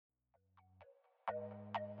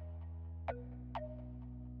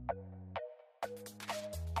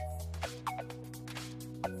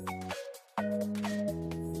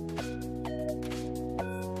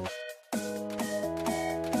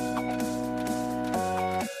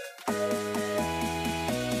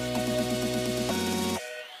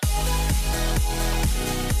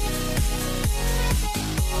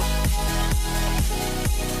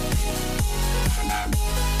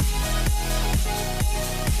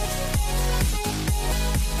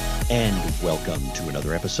And welcome to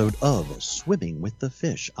another episode of Swimming with the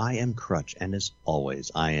Fish. I am Crutch, and as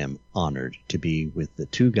always, I am honored to be with the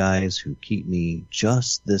two guys who keep me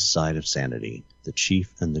just this side of sanity, the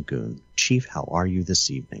Chief and the Goon. Chief, how are you this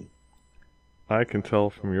evening? I can tell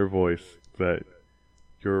from your voice that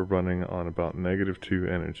you're running on about -2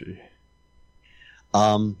 energy.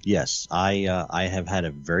 Yes, I have had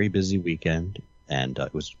a very busy weekend, and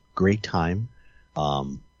it was a great time.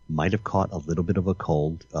 Might have caught a little bit of a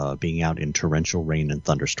cold being out in torrential rain and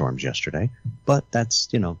thunderstorms yesterday, but that's,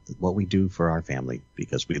 what we do for our family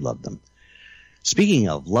because we love them. Speaking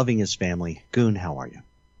of loving his family, Goon, how are you?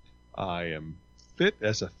 I am fit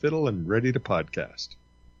as a fiddle and ready to podcast.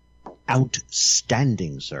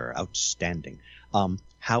 Outstanding, sir. Outstanding.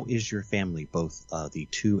 How is your family, both the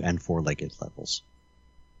 2- and 4-legged levels?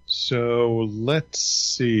 So let's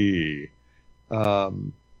see.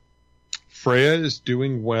 Freya is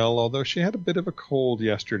doing well, although she had a bit of a cold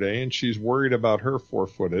yesterday, and she's worried about her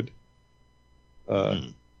 4-footed.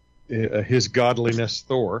 His godliness,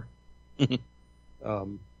 Thor.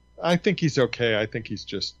 I think he's okay. I think he's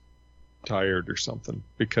just tired or something.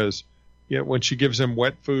 Because when she gives him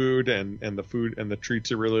wet food and the food and the treats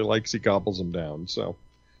he really likes, he gobbles them down. So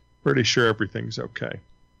pretty sure everything's okay.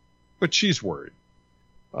 But she's worried.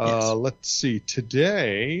 Yes. Let's see.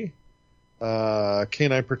 Today...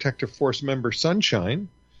 Canine Protective Force member Sunshine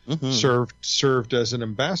served as an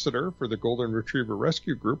ambassador for the Golden Retriever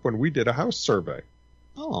Rescue Group when we did a house survey.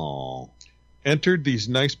 Oh. Entered these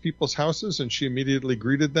nice people's houses, and she immediately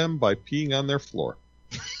greeted them by peeing on their floor.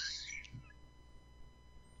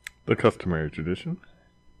 The customary tradition.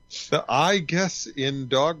 I guess in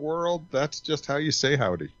dog world, that's just how you say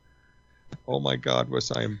howdy. Oh my God, was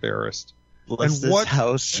I embarrassed. Bless this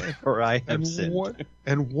house, or I have sinned.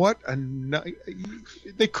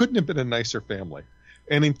 They couldn't have been a nicer family.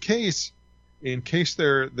 And in case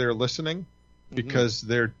they're listening, because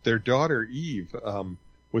their daughter Eve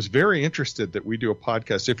was very interested that we do a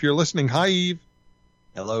podcast. If you're listening, hi Eve.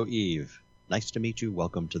 Hello Eve. Nice to meet you.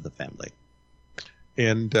 Welcome to the family.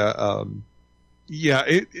 And other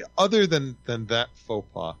than that faux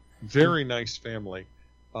pas, very nice family.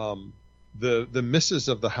 The missus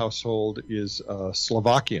of the household is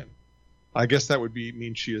Slovakian. I guess that would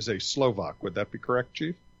mean she is a Slovak. Would that be correct,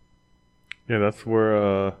 Chief? Yeah, that's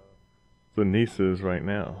where the niece is right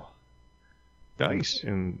now. Nice.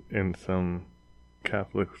 In some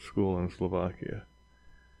Catholic school in Slovakia.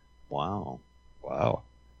 Wow.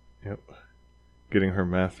 Yep. Getting her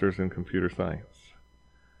master's in computer science.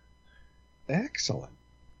 Excellent.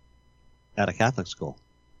 At a Catholic school.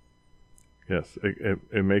 Yes,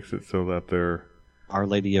 it makes it so that they're... Our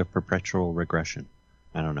Lady of Perpetual Regression.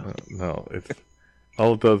 I don't know. No, it's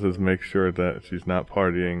all it does is make sure that she's not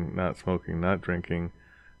partying, not smoking, not drinking,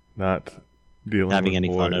 not dealing having with any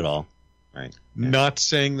boys. fun at all. Right. Yeah. Not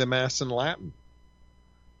saying the Mass in Latin.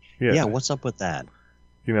 Yeah, what's up with that?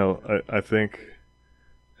 I think...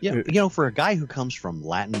 Yeah, for a guy who comes from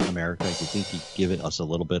Latin America, you think he'd give us a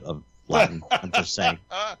little bit of Latin. I'm just saying.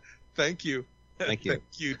 Thank you. Thank you. Thank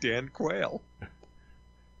you, Dan Quayle.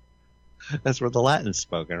 That's where the Latin's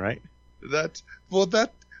spoken, right? That's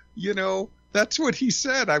what he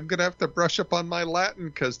said. I'm going to have to brush up on my Latin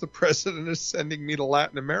because the president is sending me to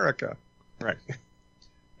Latin America. Right.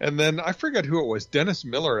 And then I forget who it was. Dennis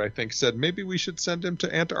Miller, I think, said maybe we should send him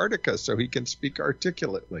to Antarctica so he can speak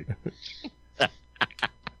articulately.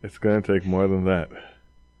 It's going to take more than that.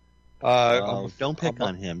 Don't pick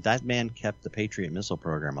on him. That man kept the Patriot missile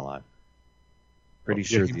program alive. Pretty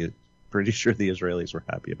sure the Israelis were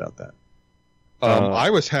happy about that.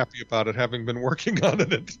 I was happy about it, having been working on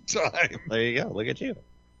it at the time. There you go. Look at you.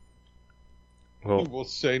 Well, We'll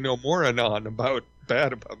say no more anon about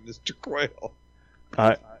Mr. Quayle.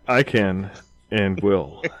 I can and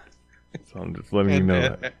will. So I'm just letting you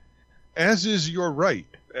know that. As is your right,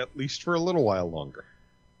 at least for a little while longer.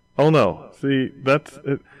 Oh no! See, that's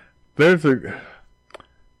it. There's a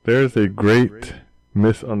great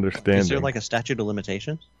misunderstanding. Is there like a statute of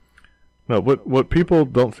limitations? No, what people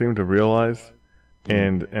don't seem to realize,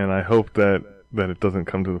 and I hope that it doesn't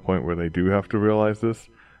come to the point where they do have to realize this.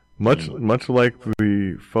 Much like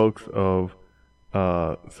the folks of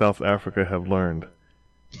South Africa have learned,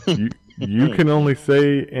 you can only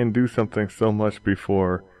say and do something so much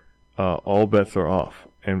before all bets are off,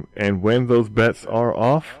 and when those bets are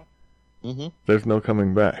off, there's no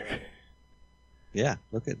coming back. Yeah,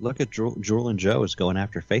 look at Jewel and Joe is going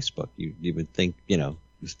after Facebook. You would think the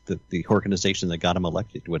organization that got him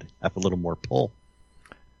elected would have a little more pull.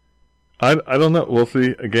 I don't know. We'll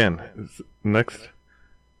see. Again, next.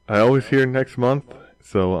 I always hear next month,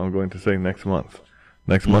 so I'm going to say next month.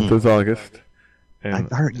 Next month is August, And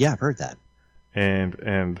I've heard that.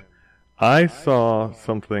 And I saw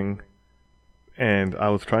something, and I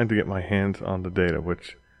was trying to get my hands on the data,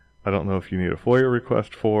 which I don't know if you need a FOIA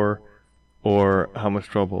request for, or how much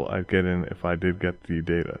trouble I'd get in if I did get the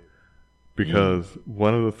data. Because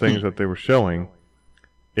one of the things that they were showing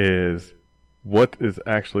is what is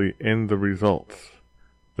actually in the results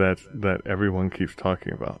that everyone keeps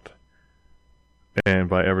talking about. And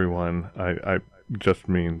by everyone, I just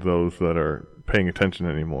mean those that are paying attention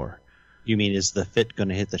anymore. You mean, is the fit going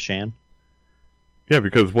to hit the Shan? Yeah,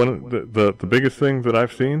 because one of the biggest thing that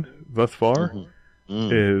I've seen thus far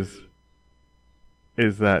is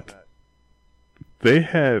that they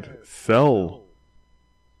had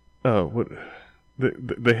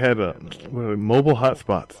they had mobile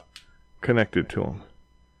hotspots connected to them,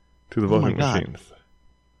 to the voting machines.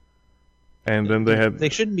 And then they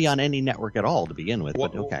shouldn't be on any network at all to begin with,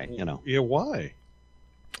 but okay, Yeah, why?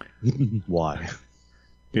 Why?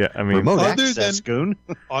 Yeah, I mean, remote access, Goon.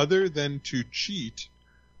 Other than to cheat,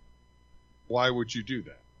 why would you do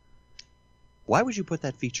that? Why would you put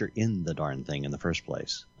that feature in the darn thing in the first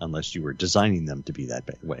place, unless you were designing them to be that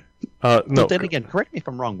way? No. But then again, correct me if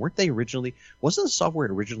I'm wrong. Wasn't the software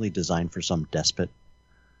originally designed for some despot?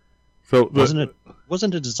 So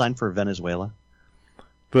wasn't it designed for Venezuela?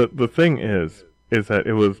 The thing is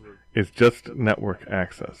that it's just network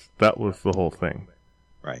access. That was the whole thing.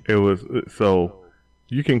 Right. It was so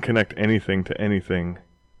you can connect anything to anything,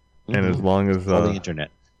 and as long as on the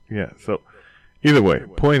internet. Yeah. So either way,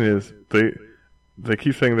 point is they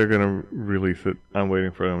keep saying they're going to release it. I'm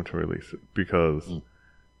waiting for them to release it because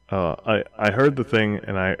I heard the thing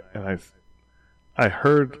and I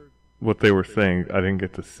heard what they were saying. I didn't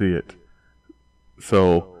get to see it.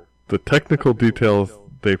 So the technical details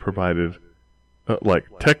they provided,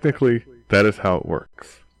 technically, that is how it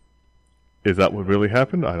works. Is that what really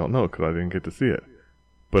happened? I don't know because I didn't get to see it.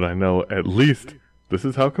 But I know at least this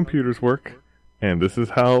is how computers work, and this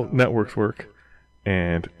is how networks work.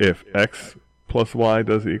 And if X plus Y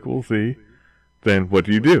does equal Z, then what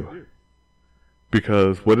do you do?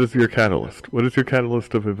 Because what is your catalyst? What is your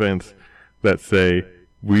catalyst of events that say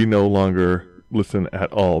we no longer listen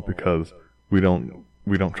at all because we don't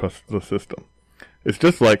trust the system? It's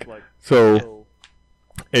just like a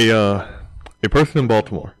person in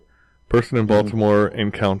Baltimore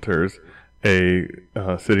encounters a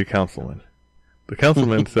city councilman. The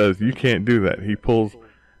councilman says, you can't do that. He pulls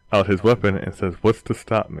out his weapon and says, what's to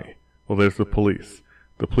stop me? Well, there's the police.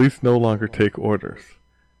 The police no longer take orders.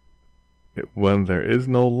 When there is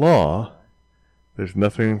no law, there's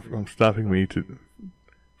nothing from stopping me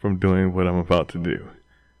from doing what I'm about to do.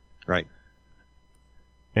 Right.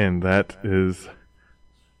 And that is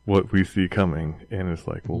what we see coming. And it's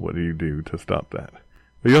like, well, what do you do to stop that?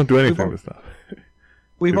 But you don't do anything to stop it.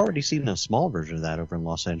 We've already seen a small version of that over in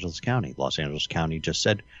Los Angeles County. Los Angeles County just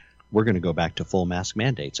said, we're going to go back to full mask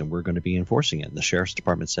mandates, and we're going to be enforcing it. And the sheriff's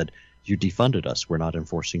department said, you defunded us. We're not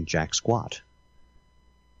enforcing jack squat.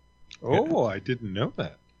 Oh, I didn't know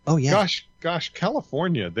that. Oh, yeah. Gosh,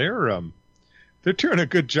 California, they're doing a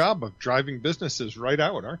good job of driving businesses right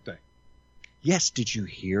out, aren't they? Yes. Did you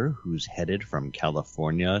hear who's headed from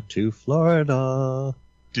California to Florida?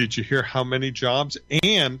 Did you hear how many jobs?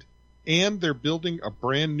 And they're building a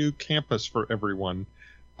brand new campus for everyone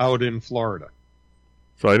out in Florida.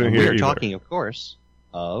 So I didn't hear We're either. talking, of course,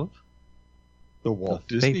 of the Walt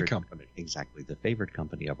Disney Company. Exactly, the favorite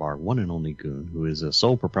company of our one and only Goon, who is a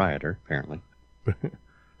sole proprietor, apparently.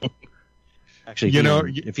 Actually,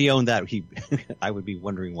 if he owned that, I would be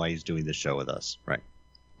wondering why he's doing this show with us, right?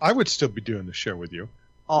 I would still be doing the show with you.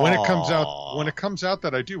 Aww. When it comes out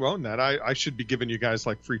that I do own that, I should be giving you guys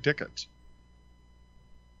like free tickets.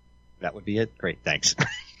 That would be it. Great, thanks.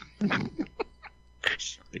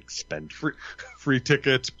 Expend free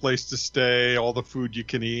tickets, place to stay, all the food you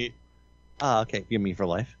can eat. Okay, you mean for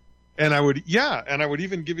life? And I would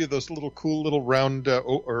even give you those cool little round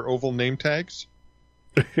or oval name tags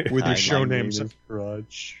with your show names,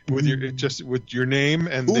 with your name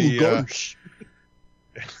and gosh.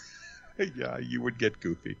 Yeah, you would get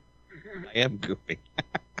goofy. I am goofy.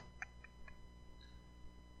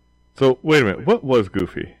 So wait a minute, what was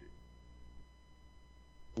Goofy?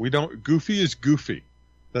 Goofy is Goofy.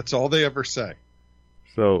 That's all they ever say.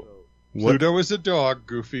 So Pluto is a dog.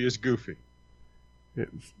 Goofy is Goofy.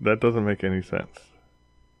 That doesn't make any sense.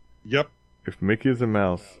 Yep. If Mickey is a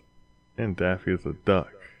mouse and Daffy is a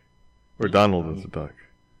duck, or Donald is a duck.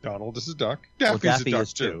 Donald is a duck. Daffy a duck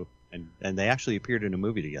is too. And they actually appeared in a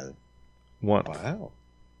movie together. Once. Wow.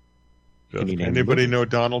 Anybody know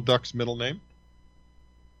Donald Duck's middle name?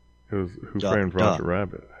 It was Who Framed Roger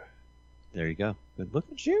Rabbit. There you go. Good. Look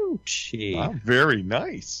at you. Gee. Wow, very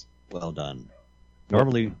nice. Well done.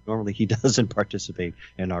 Normally he doesn't participate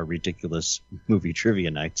in our ridiculous movie trivia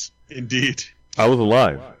nights. Indeed. I was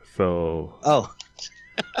alive, so... Oh.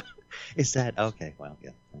 Is that... Okay, well,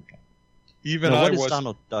 yeah. Okay. Even now, I what is was...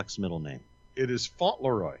 Donald Duck's middle name? It is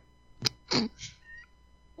Fauntleroy.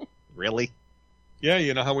 Really? Yeah,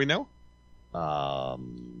 you know how we know?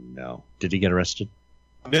 No. Did he get arrested?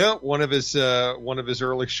 No, one of his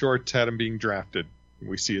early shorts had him being drafted.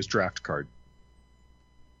 We see his draft card.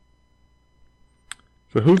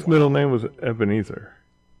 So whose middle name was Ebenezer?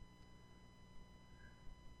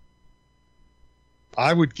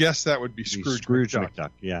 I would guess that would be Scrooge McDuck.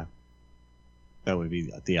 McDuck, yeah. That would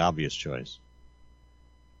be the obvious choice.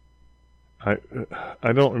 I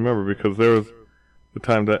don't remember because there was the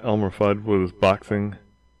time that Elmer Fudd was boxing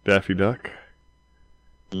Daffy Duck.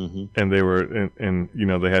 Mm-hmm. And they were, and you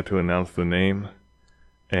know, they had to announce the name,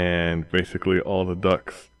 and basically all the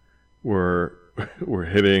ducks were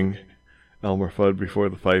hitting Elmer Fudd before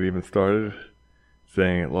the fight even started,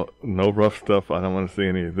 saying, "No rough stuff. I don't want to see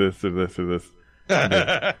any of this or this or this."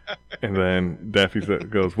 And then Daffy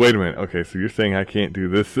goes, "Wait a minute. Okay, so you're saying I can't do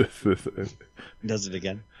this, this." Does it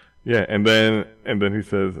again? Yeah, and then he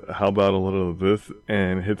says, "How about a little of this?"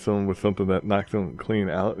 and hits him with something that knocks him clean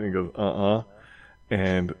out, and he goes,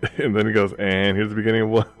 And then he goes, and here's the beginning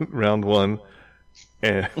of round one.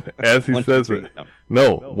 And as he says it,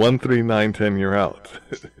 no, 1, 3, 9, 10, you're out.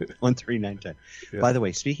 1, 3, 9, 10. Yeah. By the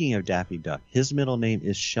way, speaking of Daffy Duck, his middle name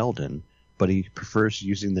is Sheldon, but he prefers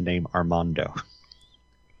using the name Armando.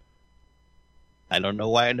 I don't know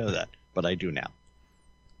why I know that, but I do now.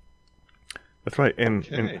 That's right,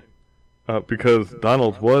 and because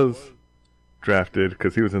Donald was drafted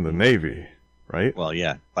because he was in the Navy, right? Well,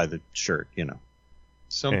 yeah, by the shirt, you know.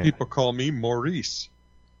 Some people call me Maurice.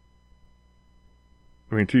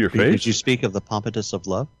 I mean, to your face? Did you speak of the Pompatus of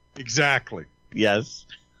Love? Exactly. Yes.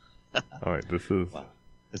 All right, this is... Well,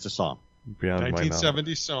 it's a song. Beyond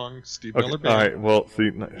 1970 song, Steve okay, Miller Band. All right, well,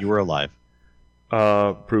 see... You were alive.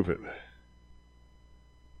 Prove it.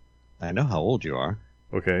 I know how old you are.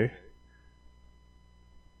 Okay.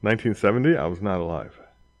 1970? I was not alive.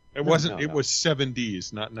 It wasn't. It was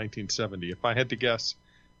 70s, not 1970. If I had to guess,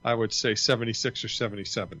 I would say 76 or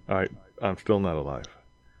 77. All right, I'm still not alive.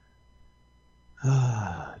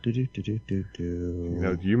 You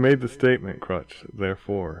know, you made the statement, Crutch.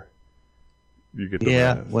 Therefore, you get the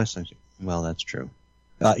last. Well, that's true.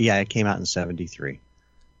 Yeah, it came out in 73.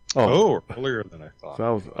 Oh, earlier than I thought.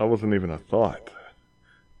 So I wasn't even a thought.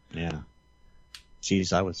 Yeah.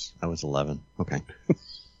 Jeez, I was 11. Okay.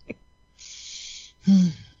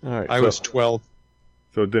 All right. I was 12.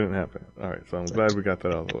 So it didn't happen. All right. So I'm glad we got that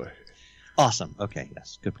out of the way. Awesome. Okay.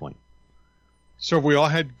 Yes. Good point. So we all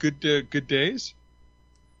had good days?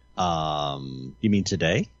 You mean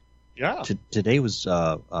today? Yeah. Today was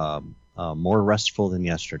more restful than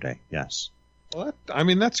yesterday. Yes. Well, I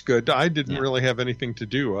mean, that's good. I didn't really have anything to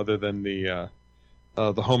do other than the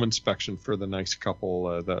home inspection for the nice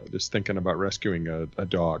couple that is thinking about rescuing a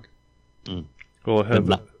dog. Mm. Well, it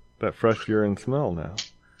has that fresh urine smell now.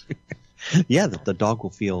 Yeah, the dog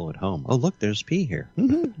will feel at home. Oh, look, there's pee here.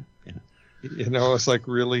 Mm-hmm. Yeah. You know, it's like,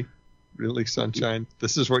 really, Sunshine?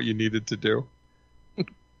 This is what you needed to do?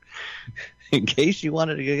 In case you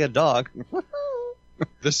wanted to get a dog.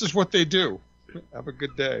 This is what they do. Have a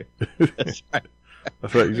good day. That's right.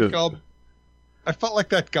 That's right. I felt like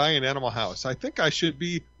that guy in Animal House. I think I should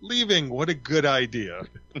be leaving. What a good idea.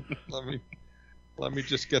 Let me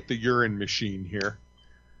just get the urine machine here.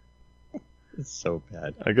 It's so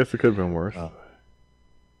bad. I guess it could have been worse.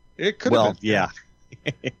 It could have been. Yeah.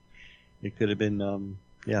 It could have been,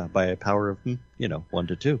 by a power of, 1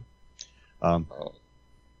 to 2.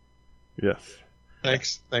 Yes.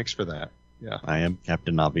 Thanks for that. Yeah. I am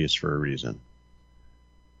Captain Obvious for a reason.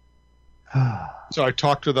 So I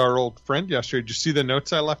talked with our old friend yesterday. Did you see the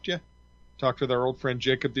notes I left you? Talked with our old friend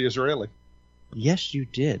Jacob the Israeli. Yes, you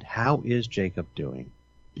did. How is Jacob doing?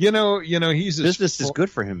 You know, he's business is good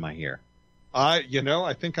for him, I hear. I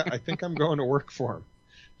think I'm going to work for him.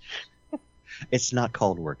 It's not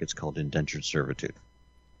called work. It's called indentured servitude.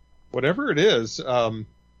 Whatever it is, I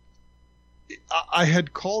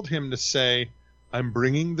had called him to say, I'm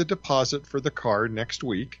bringing the deposit for the car next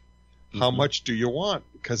week. How much do you want?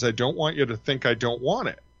 Because I don't want you to think I don't want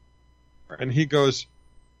it. Right. And he goes,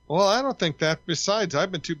 well, I don't think that. Besides,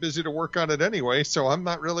 I've been too busy to work on it anyway, so I'm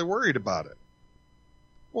not really worried about it.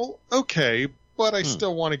 Well, okay, but I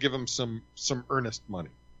still want to give him some earnest money.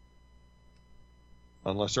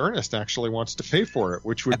 Unless Ernest actually wants to pay for it,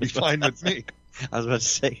 which would be fine with me. I was about to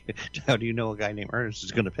say, how do you know a guy named Ernest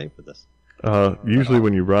is going to pay for this? Usually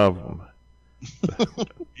when you rob them.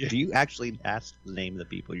 Do you actually ask the name of the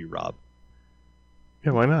people you rob?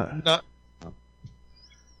 Yeah, why not? Not.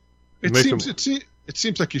 It Make seems them- it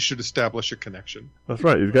seems like you should establish a connection. That's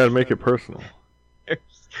right. You've got to make it personal.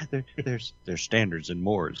 There's standards and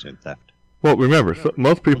mores in theft. Well, remember,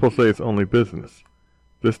 most people say it's only business.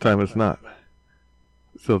 This time it's not.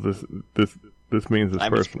 So this means it's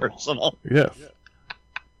I'm personal. Yes.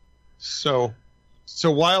 So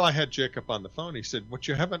while I had Jacob on the phone, he said, "What,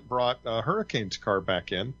 you haven't brought Hurricane's car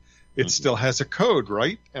back in? It still has a code,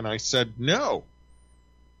 right?" And I said, "No."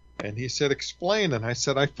 And he said, "Explain." And I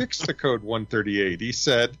said, "I fixed the code 138. He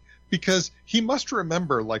said, "Because he must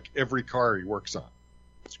remember like every car he works on."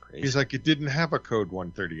 That's crazy. He's like, "It didn't have a code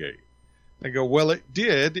 138. I go, "Well, it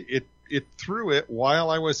did. It threw it while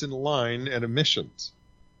I was in line at emissions."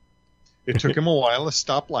 It took him a while to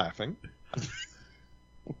stop laughing.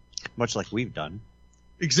 Much like we've done.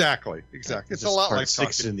 Exactly. It's This a is lot part like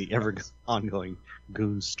 6 talking. in the ever ongoing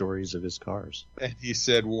Goon stories of his cars. And he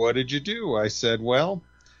said, "What did you do?" I said, "Well,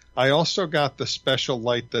 I also got the special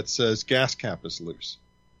light that says gas cap is loose.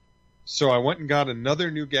 So I went and got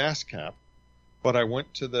another new gas cap, but I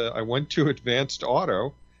went to Advanced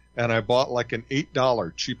Auto and I bought like an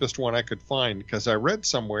 $8 cheapest one I could find because I read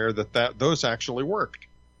somewhere that those actually worked.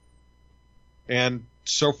 And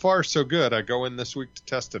so far so good. I go in this week to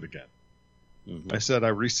test it again." Mm-hmm. I said, "I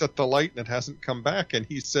reset the light and it hasn't come back." And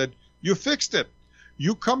he said, "You fixed it.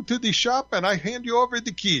 You come to the shop and I hand you over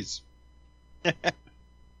the keys."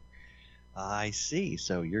 I see.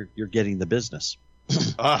 So you're getting the business.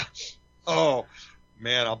 Oh,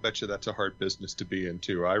 man, I'll bet you that's a hard business to be in,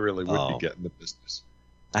 too. I really would be getting the business.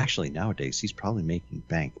 Actually, nowadays, he's probably making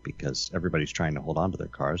bank because everybody's trying to hold on to their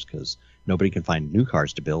cars because nobody can find new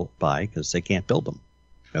cars to buy because they can't build them.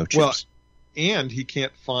 No chips. Well, and he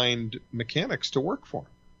can't find mechanics to work for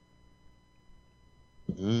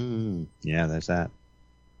him. Yeah, there's that.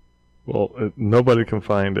 Well, nobody can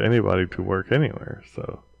find anybody to work anywhere,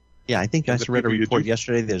 so... Yeah, I think I The read a people you report do-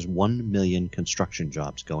 yesterday. There's 1 million construction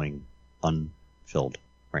jobs going unfilled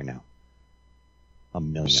right now.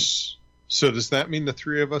 1 million. So does that mean the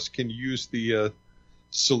three of us can use the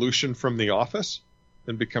solution from the office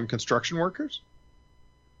and become construction workers?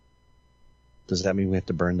 Does that mean we have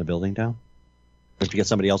to burn the building down? We have to get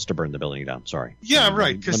somebody else to burn the building down. Sorry. Yeah, Let me-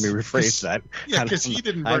 right, Let me 'cause- rephrase that. Yeah, because he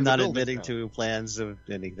didn't burn I'm the not building admitting down. to plans of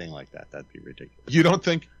anything like that. That'd be ridiculous.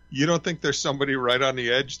 You don't think there's somebody right on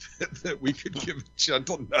the edge that we could give a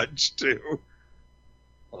gentle nudge to?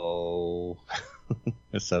 Oh,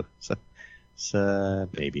 so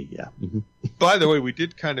maybe, yeah. Mm-hmm. By the way, we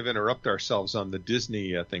did kind of interrupt ourselves on the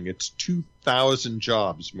Disney thing. It's 2,000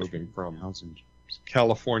 jobs moving from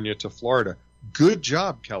California to Florida. Good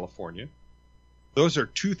job, California. Those are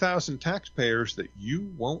 2,000 taxpayers that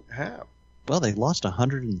you won't have. Well, they lost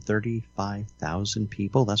 135,000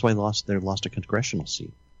 people. That's why they lost a congressional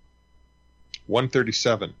seat.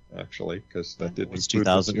 137, actually, because that didn't It's include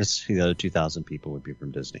 2,000. the- The other 2,000 people would be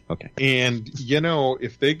from Disney. Okay. And,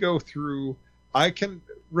 if they go through, I can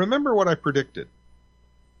remember what I predicted.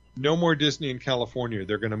 No more Disney in California.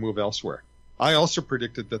 They're going to move elsewhere. I also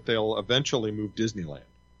predicted that they'll eventually move Disneyland.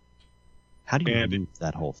 How do you And- move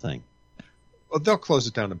that whole thing? Well, they'll close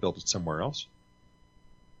it down and build it somewhere else.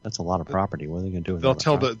 That's a lot of property. What are they going to do with They'll all that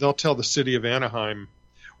tell property? they'll tell the city of Anaheim.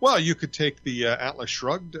 Well, you could take the Atlas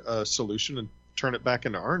Shrugged solution and turn it back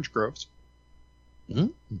into orange groves.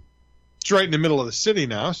 Mhm. It's right in the middle of the city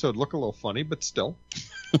now, so it'd look a little funny, but still.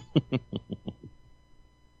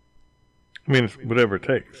 I mean, it's whatever it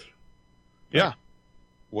takes. Yeah.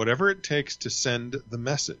 Whatever it takes to send the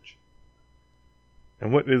message.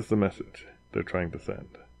 And what is the message they're trying to send?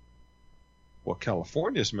 Well,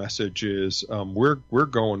 California's message is we're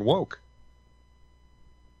going woke,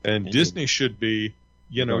 and Indeed. Disney should be,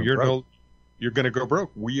 We're going broke. you're going to go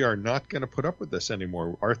broke. We are not going to put up with this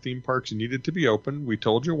anymore. Our theme parks needed to be open. We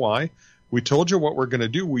told you why. We told you what we're going to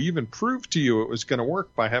do. We even proved to you it was going to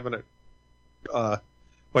work by having it,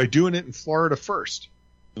 by doing it in Florida first.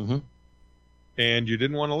 Mhm. And you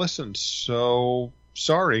didn't want to listen. So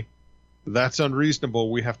sorry, that's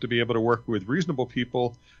unreasonable. We have to be able to work with reasonable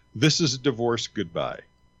people. This is a divorce. Goodbye.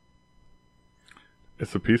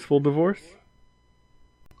 It's a peaceful divorce?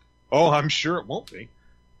 Oh, I'm sure it won't be.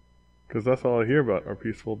 Because that's all I hear about are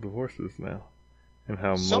peaceful divorces now. And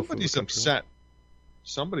how most of the Somebody's country- upset.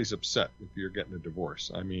 Somebody's upset if you're getting a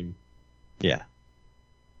divorce. I mean, Yeah.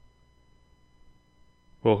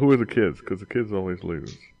 Well, who are the kids? Because the kids always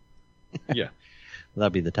lose. yeah.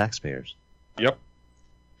 That'd be the taxpayers. Yep.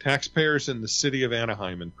 Taxpayers in the city of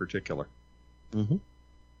Anaheim in particular. Mm-hmm.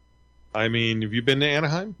 I mean, have you been to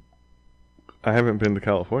Anaheim? I haven't been to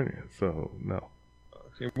California, so no.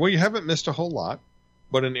 Well, you haven't missed a whole lot.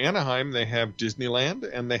 But in Anaheim, they have Disneyland,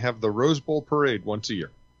 and they have the Rose Bowl Parade once a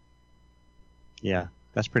year. Yeah,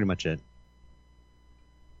 that's pretty much it.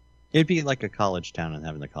 It'd be like a college town and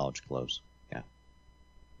having the college close. Yeah.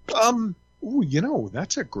 Ooh,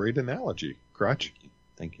 that's a great analogy, Crutch.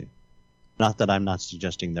 Thank you. Not that I'm not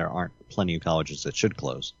suggesting there aren't plenty of colleges that should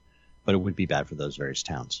close, but it would be bad for those various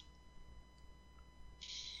towns.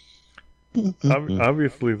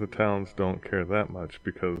 Obviously, the towns don't care that much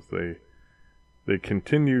because they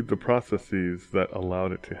continued the processes that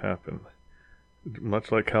allowed it to happen.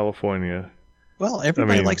 Much like California. Well,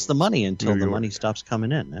 everybody likes the money until the money stops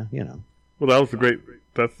coming in, Well,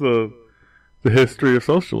 that's the history of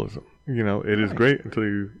socialism. It is great until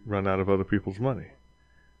you run out of other people's money.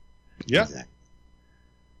 Yeah. Exactly.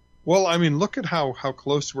 Well, I mean, look at how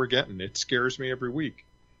close we're getting. It scares me every week.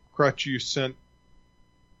 Crutch, you sent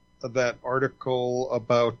that article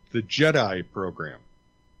about the Jedi program.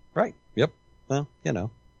 Right. Yep. Well,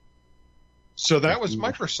 So that was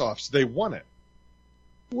Microsoft's. They won it.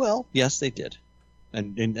 Well, yes, they did.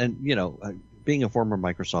 And being a former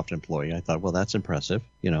Microsoft employee, I thought, well, that's impressive,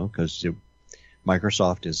 because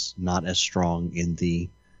Microsoft is not as strong in the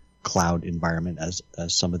cloud environment as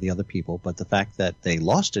some of the other people. But the fact that they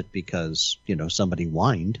lost it because, somebody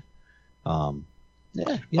whined. I'm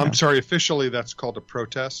sorry, officially that's called a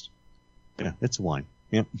protest. Yeah, it's a whine.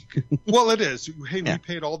 Yep. Well, it is. Hey, Yeah. we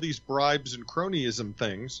paid all these bribes and cronyism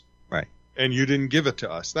things. Right. And you didn't give it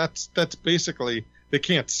to us. That's basically, they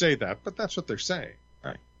can't say that, but that's what they're saying.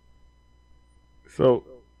 Right. So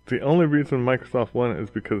the only reason Microsoft won is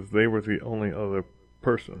because they were the only other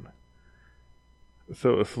person.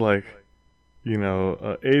 So it's like,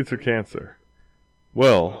 AIDS or cancer.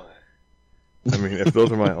 Well, I mean, if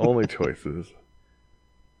those are my only choices,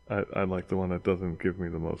 I'd like the one that doesn't give me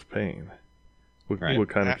the most pain. What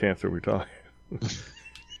kind of cancer are we talking?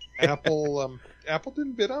 Apple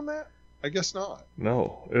didn't bid on that? I guess not.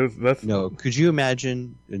 No, No. Could you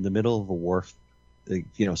imagine in the middle of a wharf,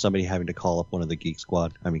 somebody having to call up one of the Geek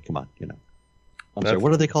Squad? I mean, come on, I'm sorry.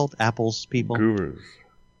 What are they called? Apple's people? Gurus.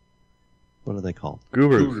 What are they called?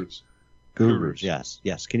 Gurus. Gurus.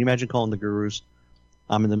 Yes. Can you imagine calling the gurus?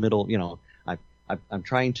 I'm in the middle. I'm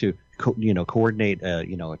trying to coordinate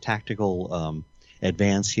a tactical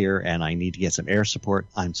advance here, and I need to get some air support.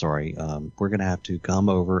 I'm sorry. We're going to have to come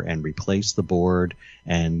over and replace the board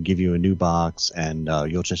and give you a new box, and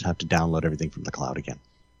you'll just have to download everything from the cloud again.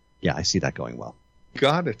 Yeah, I see that going well.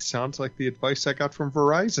 God, it sounds like the advice I got from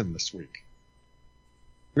Verizon this week.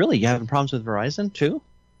 Really? You having problems with Verizon too?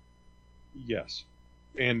 Yes.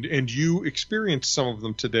 And you experienced some of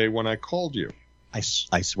them today when I called you. I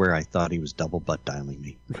swear I thought he was double butt dialing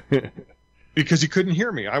me. Because he couldn't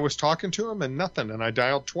hear me. I was talking to him and nothing, and I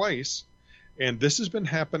dialed twice. And this has been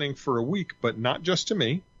happening for a week, but not just to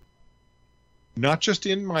me. Not just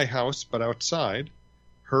in my house, but outside.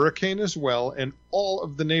 Hurricane as well, and all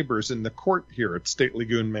of the neighbors in the court here at State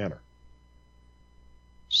Lagoon Manor.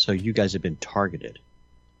 So you guys have been targeted.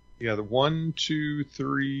 Yeah, the 1, 2,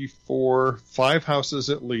 3, 4, 5 houses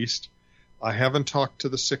at least. I haven't talked to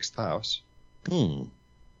the 6th house.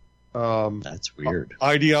 That's weird.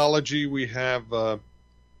 Ideology, we have... I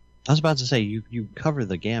was about to say, you cover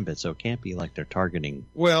the gambit, so it can't be like they're targeting...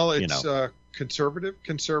 Well, it's conservative.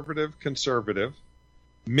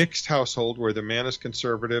 Mixed household, where the man is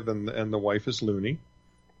conservative and the wife is loony.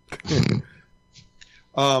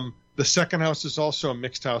 The second house is also a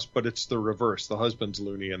mixed house, but it's the reverse. The husband's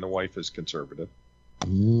loony and the wife is conservative.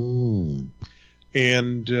 And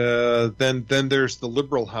then there's the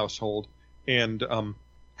liberal household. And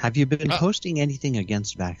have you been posting anything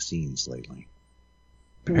against vaccines lately?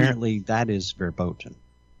 Apparently, that is verboten.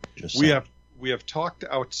 We have talked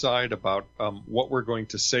outside about what we're going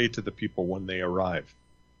to say to the people when they arrive.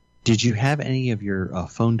 Did you have any of your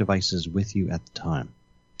phone devices with you at the time?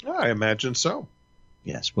 I imagine so.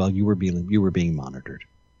 Yes. Well, you were being monitored.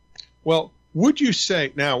 Well, would you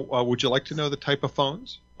say now? Would you like to know the type of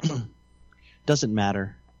phones? Doesn't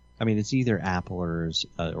matter. I mean, it's either Apple or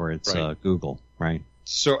it's Google, right?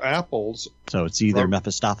 So Apple's. So it's either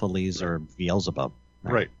Mephistopheles or Beelzebub.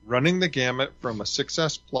 Right. Running the gamut from a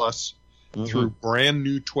 6S Plus through brand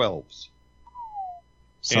new 12s.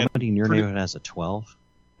 Somebody in your neighborhood has a 12?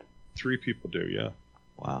 3 people do, yeah.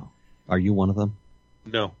 Wow. Are you one of them?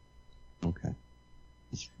 No. Okay.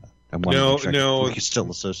 No. We can still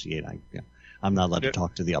associate. I'm not allowed to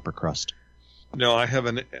talk to the upper crust. No, I have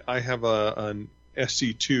an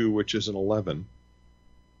SE2, which is an 11,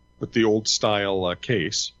 with the old style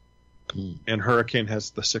case, and Hurricane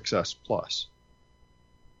has the 6S Plus.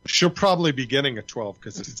 She'll probably be getting a 12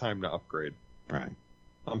 because it's time to upgrade. Right.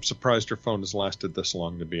 I'm surprised her phone has lasted this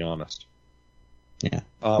long, to be honest. Yeah.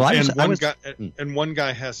 And one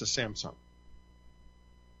guy has a Samsung.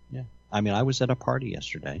 Yeah. I mean, I was at a party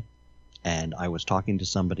yesterday, and I was talking to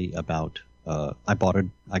somebody about.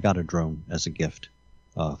 I got a drone as a gift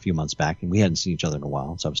a few months back, and we hadn't seen each other in a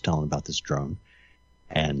while. So I was telling him about this drone,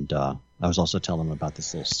 and I was also telling him about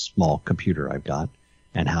this little small computer I've got,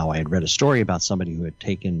 and how I had read a story about somebody who had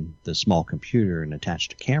taken the small computer and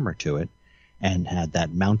attached a camera to it, and had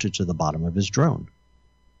that mounted to the bottom of his drone.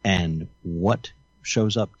 And what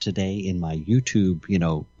shows up today in my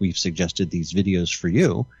YouTube, we've suggested these videos for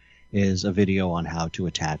you, is a video on how to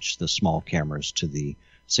attach the small cameras to the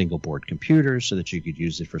single board computers so that you could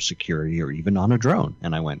use it for security or even on a drone.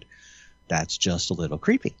 And I went, that's just a little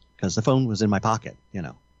creepy, because the phone was in my pocket,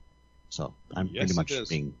 So I'm pretty much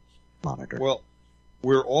being monitored. Well,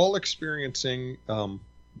 we're all experiencing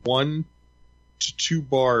 1 to 2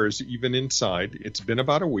 bars even inside. It's been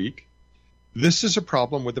about a week. This is a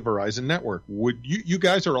problem with the Verizon network. Would you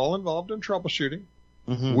guys are all involved in troubleshooting?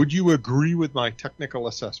 Mm-hmm. Would you agree with my technical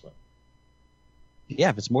assessment? Yeah,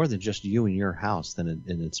 if it's more than just you and your house, then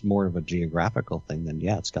it's more of a geographical thing, then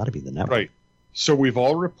yeah, it's got to be the network. Right. So we've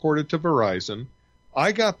all reported to Verizon.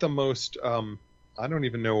 I got the most, I don't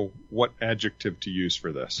even know what adjective to use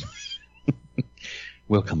for this.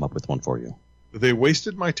 We'll come up with one for you. They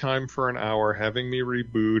wasted my time for an hour having me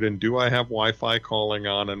reboot, and do I have Wi-Fi calling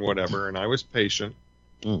on and whatever, and I was patient.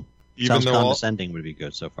 Even Sounds condescending would be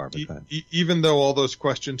good so far. But even though all those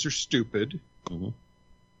questions are stupid.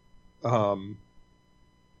 Mm-hmm.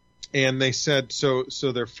 And they said, so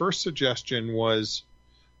their first suggestion was,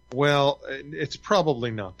 well, it's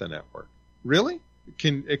probably not the network. Really?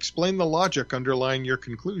 Can explain the logic underlying your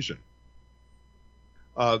conclusion.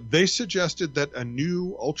 They suggested that a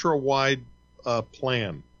new ultra-wide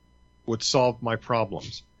plan would solve my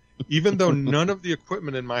problems, even though none of the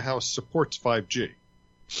equipment in my house supports 5G.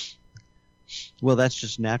 Well, that's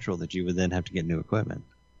just natural that you would then have to get new equipment.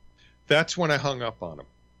 That's when I hung up on them.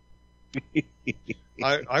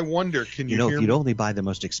 I wonder, can you hear if you'd me? only buy the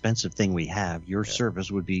most expensive thing we have, your service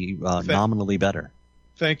would be nominally better.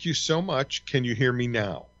 Thank you so much. Can you hear me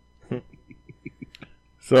now?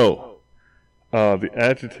 So, the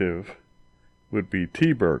adjective would be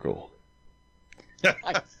T-burgle.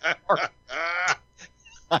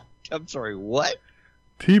 I'm sorry, what?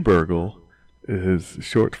 T-burgle is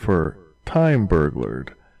short for time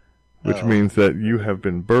burglared, which means that you have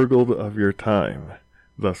been burgled of your time,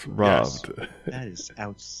 thus robbed. Yes. That is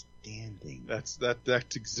outstanding. That's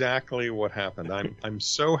exactly what happened. I'm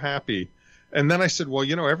so happy. And then I said, well,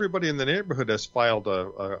 everybody in the neighborhood has filed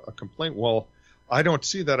a complaint. Well, I don't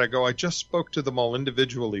see that. I just spoke to them all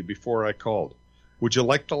individually before I called. Would you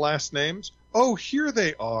like the last names? Oh, here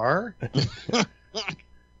they are.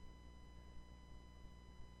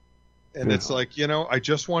 And it's like, I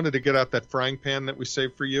just wanted to get out that frying pan that we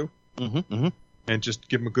saved for you and just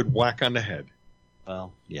give them a good whack on the head.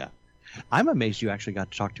 Well, yeah. I'm amazed you actually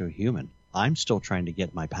got to talk to a human. I'm still trying to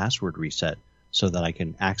get my password reset so that I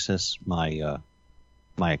can access my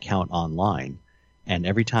my account online. And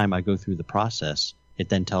every time I go through the process, it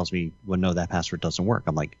then tells me, well, no, that password doesn't work.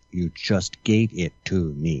 I'm like, you just gave it to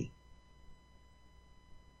me.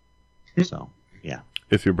 So, yeah.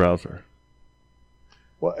 It's your browser.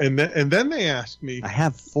 Well, and then they asked me. I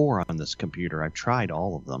have 4 on this computer. I've tried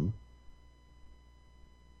all of them.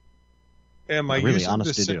 Am I really using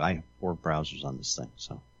honest the to do? I have 4 browsers on this thing.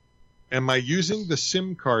 So, am I using the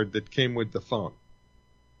SIM card that came with the phone?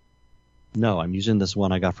 No, I'm using this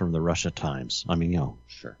one I got from the Russia Times. I mean,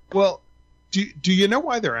 sure. Well, do you know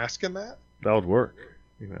why they're asking that? That would work,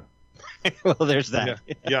 Well, there's that.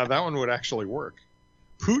 Yeah, that one would actually work.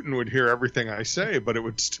 Putin would hear everything I say, but it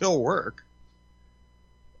would still work.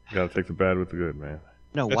 You gotta take the bad with the good, man.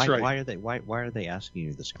 No, That's right. why are they asking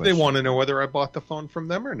you this question? They want to know whether I bought the phone from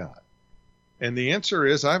them or not. And the answer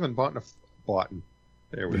is I haven't bought.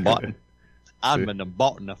 There we go. I'm in the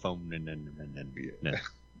bought a phone.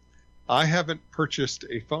 I haven't purchased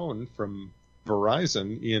a phone from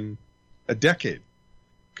Verizon in a decade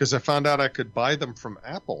because I found out I could buy them from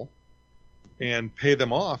Apple and pay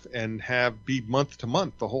them off and be month to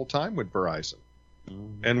month the whole time with Verizon.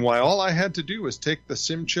 And why all I had to do was take the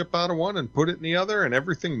SIM chip out of one and put it in the other, and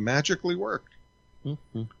everything magically worked.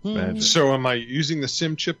 Magic. So am I using the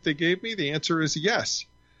SIM chip they gave me? The answer is yes.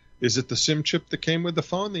 Is it the SIM chip that came with the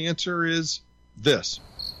phone? The answer is this.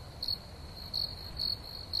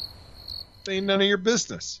 Ain't none of your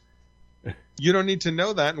business. You don't need to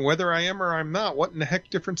know that, and whether I am or I'm not, what in the heck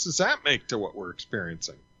difference does that make to what we're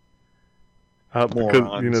experiencing?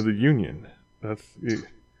 Because, the union. That's,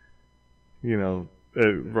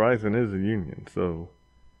 Verizon is a union, so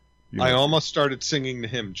I almost started singing to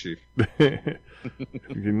him, Chief.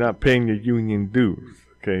 You're not paying your union dues.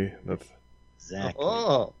 Okay, that's Exactly.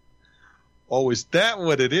 Oh, is that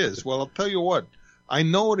what it is? Well, I'll tell you what. I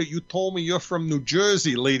know that you told me you're from New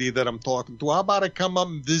Jersey, lady that I'm talking to. How about I come up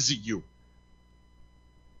and visit you?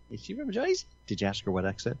 Is she from Jersey? Did you ask her what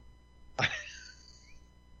exit?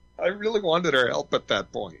 I really wanted her help at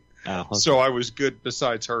that point. Oh, okay. So I was good,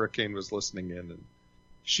 besides Hurricane was listening in, and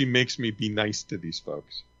she makes me be nice to these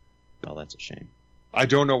folks. Oh, that's a shame. I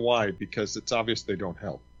don't know why, because it's obvious they don't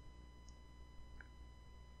help.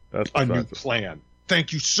 that's A new besides- plan.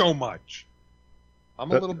 Thank you so much. I'm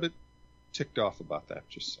a little bit ticked off about that,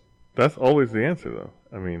 just saying. That's always the answer, though.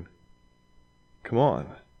 I mean, come on.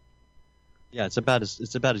 Yeah, it's about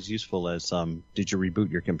as useful as did you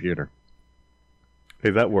reboot your computer? Hey,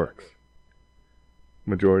 that works.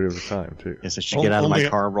 Majority of the time, too. Yes, I should get out of my Only-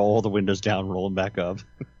 car, roll the windows down, roll them back up.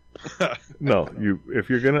 No, if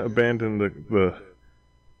you're gonna abandon the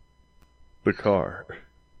car,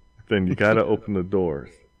 then you gotta open the doors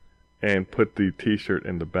and put the T-shirt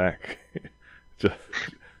in the back. Just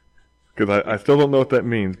because I still don't know what that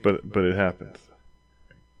means, but it happens.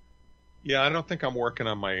 Yeah, I don't think I'm working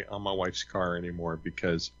on my wife's car anymore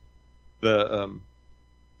because the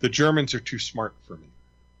Germans are too smart for me.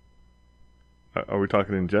 Are we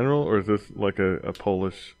talking in general, or is this like a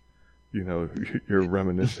Polish? You know, you're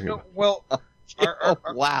reminiscing. No, About? well,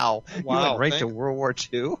 Wow. You Wow, went right to thank- World War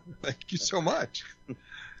II? thank you so much.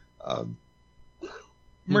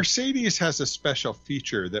 Mercedes has a special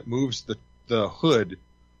feature that moves the hood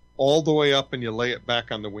all the way up and you lay it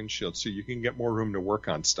back on the windshield so you can get more room to work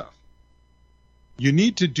on stuff. You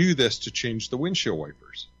need to do this to change the windshield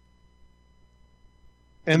wipers.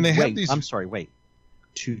 And they have Wait, these. I'm sorry, wait.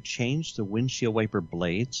 To change the windshield wiper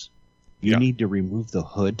blades, you Yeah. need to remove the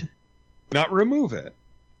hood? Not remove it.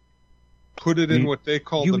 Put it in what they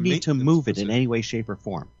call You the need to maintenance move it in position. any way, shape, or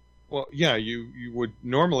form. Well, yeah, you would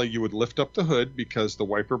normally lift up the hood because the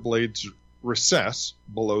wiper blades recess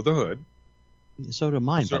below the hood. So do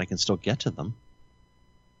mine, So- but I can still get to them.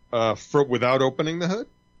 Without opening the hood.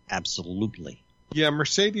 Absolutely. Yeah,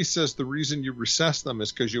 Mercedes says the reason you recess them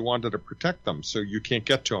is because you wanted to protect them, so you can't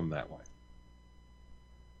get to them that way.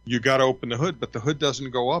 You got to open the hood, but the hood doesn't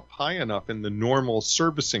go up high enough in the normal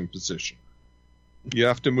servicing position. You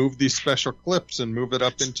have to move these special clips and move it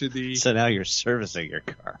up into the So now you're servicing your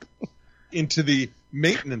car.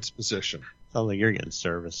 maintenance position. Sounds like you're getting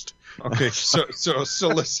serviced. Okay, so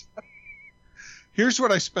listen. Here's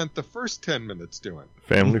what I spent the first 10 minutes doing.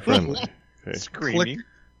 Family friendly. Okay. Screaming.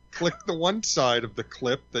 Click the one side of the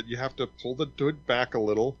clip that you have to pull the hood back a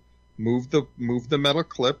little, move the metal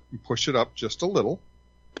clip and push it up just a little,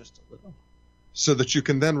 Just a little. so that you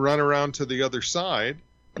can then run around to the other side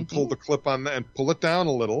and pull the clip on that and pull it down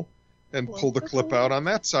a little and pull the clip out on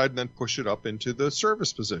that side and then push it up into the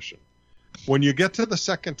service position. When you get to the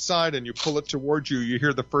second side and you pull it towards you, you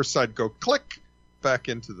hear the first side go click back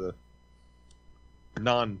into the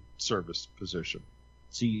non-service position.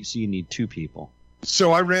 So you need two people.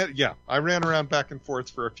 So I ran around back and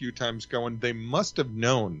forth for a few times going, they must have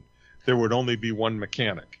known there would only be one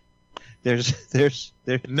mechanic. There's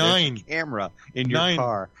Nine. a camera in your Nine.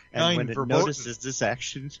 car, and Nine when it verboten. notices this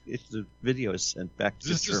action, the video is sent back to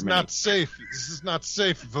This Germany. is not safe. This is not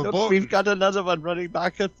safe. Look, Verboten. we've got another one running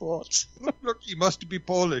back and forth. Look, he must be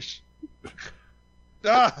Polish.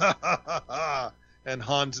 And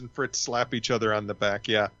Hans and Fritz slap each other on the back.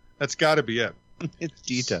 Yeah, that's got to be it. It's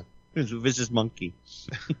Dieter. It's a vicious monkey.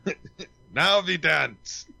 Now we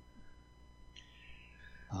dance.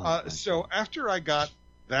 Oh, So after I got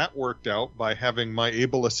that worked out by having my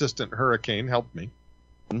able assistant Hurricane help me,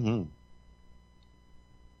 mm-hmm.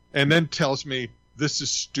 and then tells me this is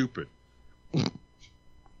stupid.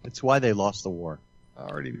 It's why they lost the war. I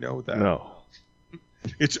already know that. No.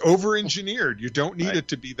 It's over-engineered. You don't need Right. it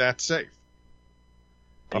to be that safe.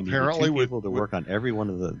 They needed Apparently, two with people to work on every one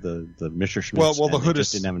of the Messerschmitts. Well, the and they hood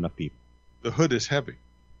just is- didn't have enough people. the hood is heavy.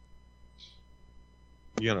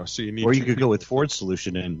 So you need. Or you two could go people. with Ford's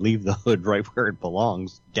solution and leave the hood right where it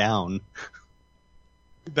belongs, down.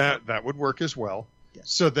 That would work as well. Yes.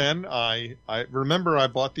 So then I remember I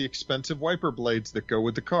bought the expensive wiper blades that go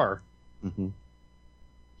with the car. Mm-hmm.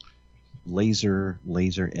 Laser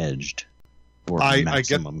edged for I get-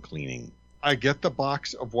 maximum cleaning. I get the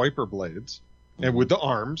box of wiper blades and with the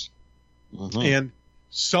arms Mhm. and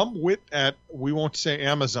some wit at, we won't say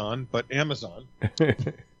Amazon, but Amazon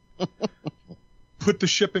put the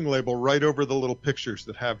shipping label right over the little pictures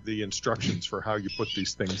that have the instructions for how you put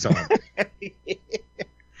these things on.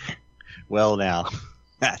 Well, now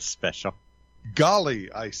that's special.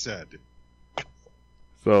 Golly, I said.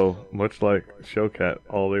 So, much like Showcat,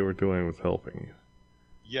 all they were doing was helping you.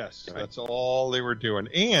 Yes, Right. that's all they were doing.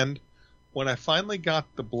 And when I finally got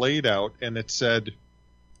the blade out and it seemed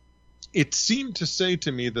to say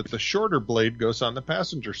to me that the shorter blade goes on the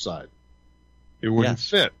passenger side. It wouldn't Yes.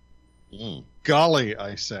 fit. Mm. Golly,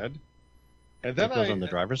 I said. And then It goes on the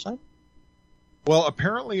driver's side? Well,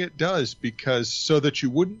 apparently it does, because so that you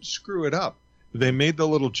wouldn't screw it up, they made the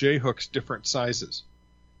little J hooks different sizes.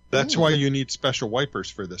 That's Ooh. why you need special wipers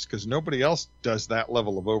for this, because nobody else does that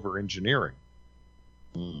level of over engineering.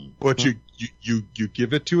 Mm. But you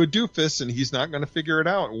give it to a doofus, and he's not going to figure it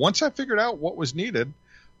out. Once I figured out what was needed,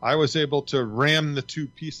 I was able to ram the two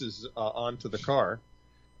pieces onto the car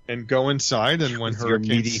and go inside. And when With your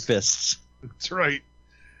meaty hurricanes, fists. that's right,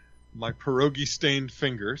 my pierogi-stained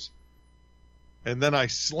fingers. And then I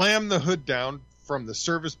slammed the hood down from the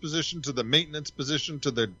service position to the maintenance position to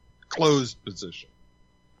the closed position.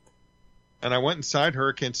 And I went inside.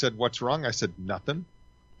 Hurricane said, "What's wrong?" I said, "Nothing."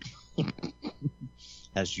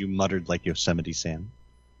 As you muttered like Yosemite Sam.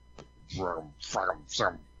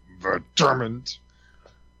 Determined.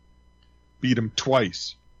 Beat him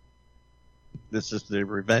twice. This is the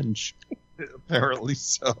revenge. Apparently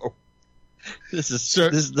so. This is Sir-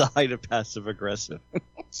 this is the height of passive aggressive.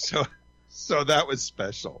 So that was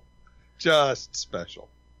special. Just special.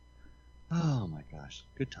 Oh my gosh.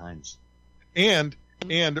 Good times. And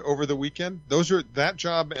over the weekend, that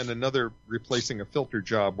job and another replacing a filter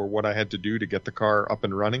job were what I had to do to get the car up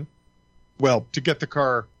and running. Well, to get the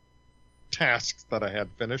car tasks that I had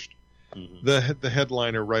finished. Mm-hmm. The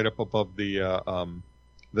headliner right up above the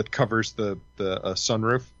that covers the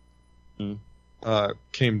sunroof Mm.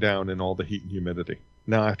 came down in all the heat and humidity.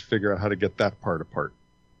 Now I have to figure out how to get that part apart.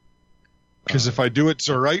 Because if I do it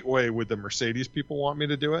the right way with the Mercedes people want me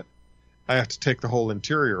to do it, I have to take the whole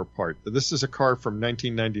interior apart. This is a car from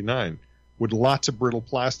 1999 with lots of brittle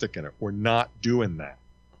plastic in it. We're not doing that.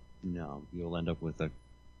 No, you'll end up with a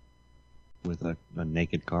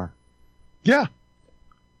naked car. Yeah.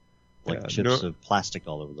 Like Yeah, chips of plastic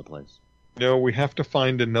all over the place. No, we have to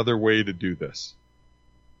find another way to do this.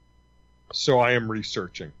 So I am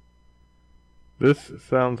researching. This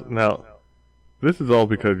is all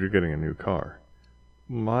because you're getting a new car.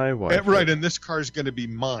 My wife, Right, and this car is going to be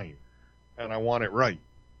mine, and I want it right.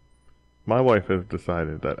 my wife has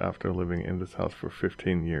decided that after living in this house for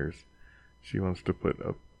 15 years, she wants to put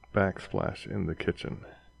a backsplash in the kitchen.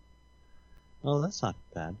 Oh, that's not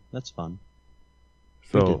bad. That's fun.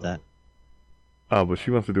 So, We did that. but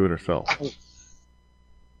she wants to do it herself.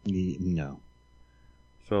 No.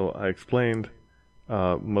 So I explained,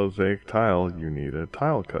 mosaic tile, you need a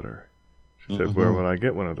tile cutter. She said, "Where would I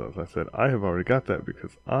get one of those?" I said, "I have already got that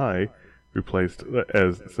because I replaced,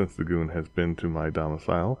 since the Goon has been to my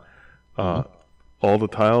domicile, all the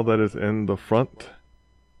tile that is in the front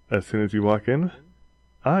as soon as you walk in,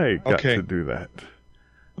 I got to do that."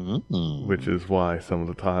 Mm-hmm. Which is why some of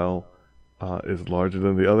the tile is larger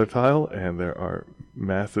than the other tile, and there are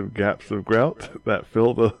massive gaps of grout that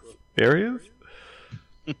fill those areas.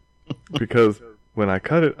 Because when I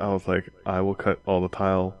cut it, I was like, I will cut all the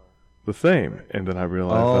tile the same, and then I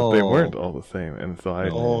realized that they weren't all the same, and so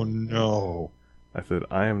Oh no! I said,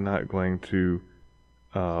 I am not going to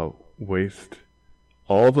waste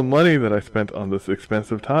all the money that I spent on this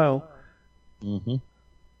expensive tile. Mm-hmm.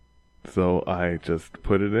 So I just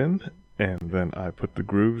put it in, and then I put the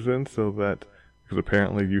grooves in so that, because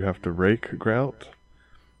apparently you have to rake grout.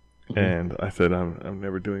 Mm-hmm. And I said, I'm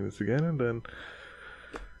never doing this again. And then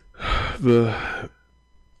the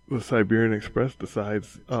Siberian Express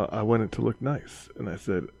decides I want it to look nice. And I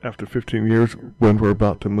said, after 15 years, when we're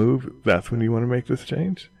about to move, that's when you want to make this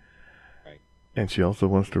change? Right. And she also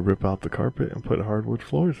wants to rip out the carpet and put hardwood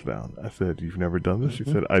floors down. I said, you've never done this? She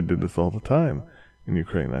said, I did this all the time in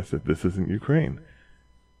Ukraine. I said, this isn't Ukraine.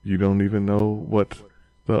 You don't even know what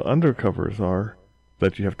the undercovers are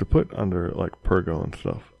that you have to put under, like, Pergo and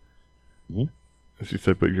stuff. Mm-hmm. And she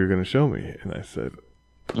said, but you're going to show me. And I said,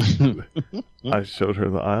 I showed her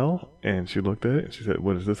the aisle, and she looked at it, and she said,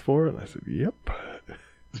 what is this for? And I said, yep.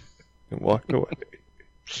 And walked away.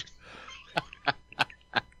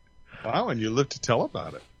 Wow, and you live to tell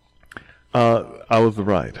about it. I was the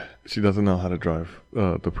ride. She doesn't know how to drive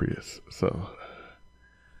the Prius, so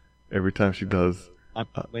every time she does...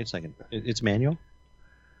 Wait a second. It's manual?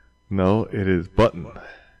 No, it is button.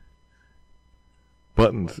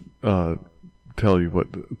 Buttons tell you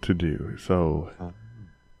what to do. So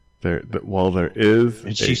while there is...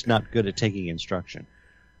 And she's not good at taking instruction.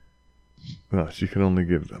 No, she can only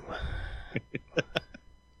give them.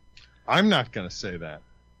 I'm not going to say that.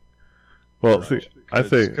 Well, see, I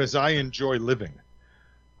say... Because I enjoy living.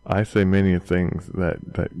 I say many things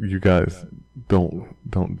that you guys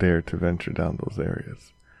don't dare to venture down those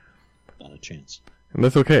areas. Not a chance. And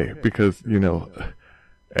that's okay, because,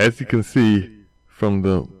 as you can see from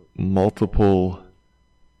the multiple,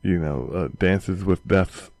 dances with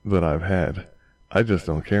death that I've had, I just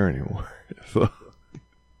don't care anymore. So.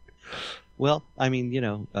 Well, I mean,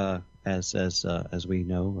 as we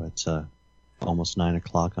know, it's almost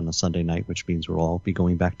 9:00 on a Sunday night, which means we'll all be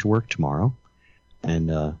going back to work tomorrow.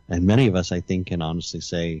 And many of us, I think, can honestly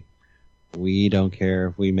say we don't care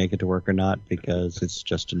if we make it to work or not, because it's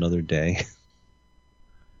just another day.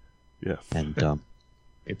 Yes. And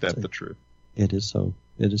ain't that the truth? It is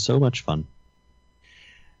so much fun.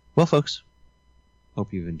 Well, folks,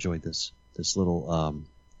 hope you've enjoyed this little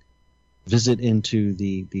visit into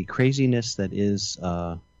the craziness that is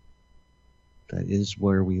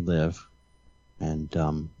where we live.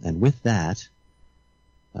 And with that,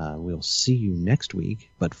 we'll see you next week.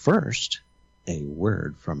 But first, a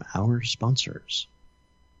word from our sponsors.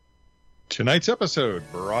 Tonight's episode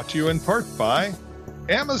brought to you in part by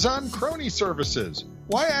Amazon Crony Services.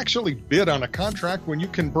 Why actually bid on a contract when you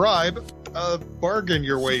can bargain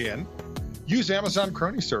your way in? Use Amazon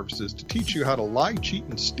Crony Services to teach you how to lie, cheat,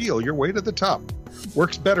 and steal your way to the top.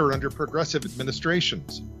 Works better under progressive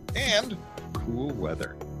administrations. And cool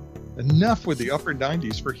weather. Enough with the upper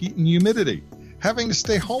 90s for heat and humidity. Having to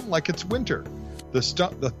stay home like it's winter.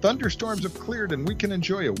 The thunderstorms have cleared and we can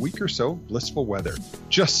enjoy a week or so of blissful weather.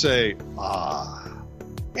 Just say, ah.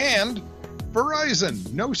 And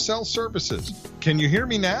Verizon, no cell services. Can you hear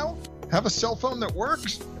me now? Have a cell phone that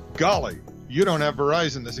works? Golly, you don't have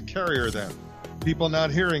Verizon as a carrier then. People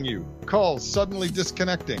not hearing you. Calls suddenly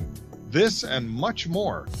disconnecting. This and much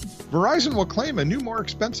more. Verizon will claim a new, more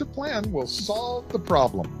expensive plan will solve the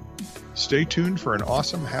problem. Stay tuned for an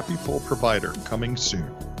awesome Happy Pull provider coming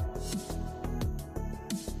soon.